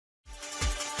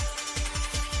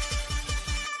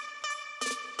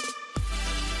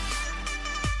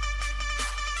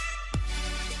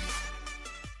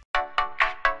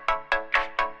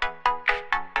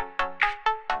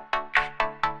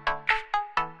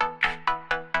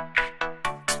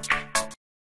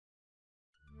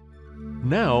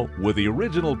Now, with the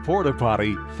original Porta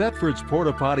Potty, Thetford's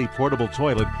Porta Potty portable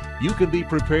toilet, you can be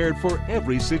prepared for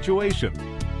every situation.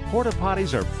 Porta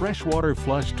Potties are freshwater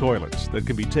flush toilets that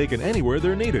can be taken anywhere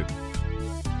they're needed.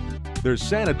 They're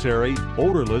sanitary,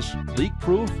 odorless,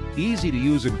 leak-proof, easy to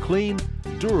use and clean,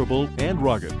 durable, and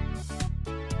rugged.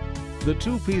 The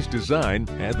two-piece design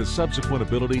and the subsequent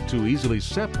ability to easily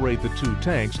separate the two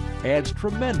tanks adds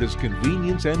tremendous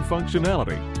convenience and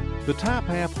functionality. The top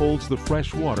half holds the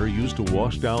fresh water used to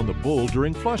wash down the bowl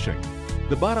during flushing.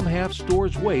 The bottom half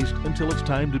stores waste until it's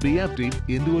time to be emptied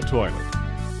into a toilet.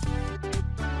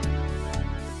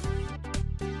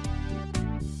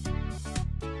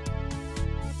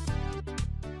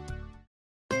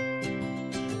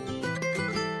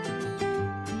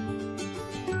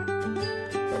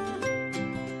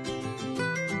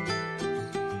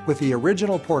 With the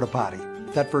original Porta Potty,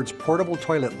 Thetford's portable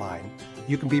toilet line,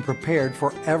 you can be prepared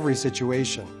for every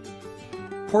situation.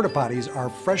 Porta Potties are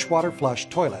freshwater flush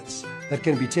toilets that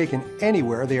can be taken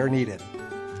anywhere they are needed.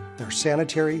 They're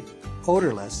sanitary,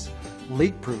 odorless,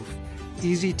 leak-proof,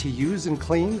 easy to use and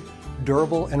clean,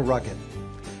 durable and rugged.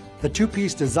 The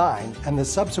two-piece design and the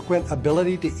subsequent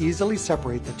ability to easily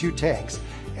separate the two tanks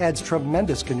adds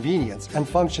tremendous convenience and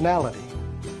functionality.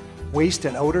 Waste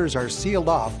and odors are sealed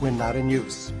off when not in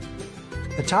use.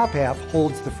 The top half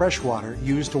holds the fresh water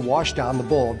used to wash down the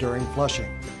bowl during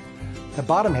flushing. The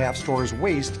bottom half stores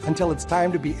waste until it's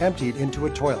time to be emptied into a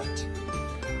toilet.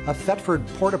 A Thetford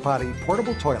Porta Potty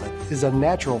portable toilet is a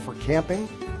natural for camping,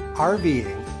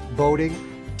 RVing, boating,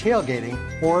 tailgating,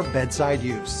 or bedside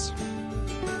use.